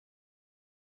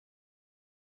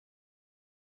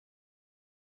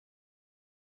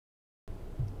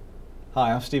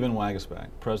Hi, I'm Stephen Wagasback,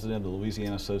 President of the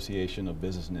Louisiana Association of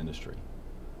Business and Industry.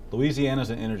 Louisiana is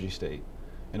an energy state,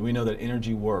 and we know that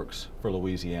energy works for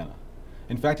Louisiana.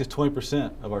 In fact, it's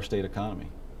 20% of our state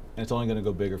economy, and it's only going to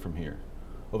go bigger from here.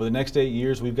 Over the next 8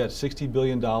 years, we've got $60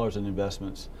 billion in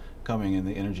investments coming in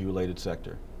the energy-related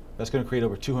sector. That's going to create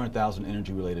over 200,000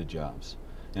 energy-related jobs,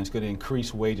 and it's going to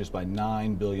increase wages by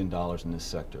 $9 billion in this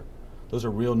sector. Those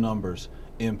are real numbers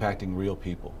impacting real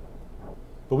people.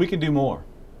 But we can do more.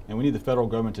 And we need the federal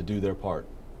government to do their part.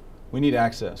 We need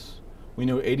access. We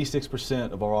know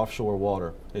 86% of our offshore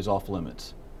water is off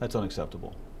limits. That's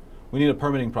unacceptable. We need a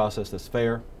permitting process that's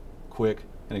fair, quick,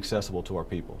 and accessible to our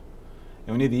people.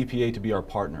 And we need the EPA to be our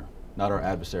partner, not our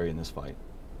adversary in this fight.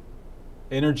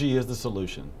 Energy is the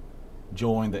solution.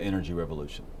 Join the energy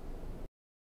revolution.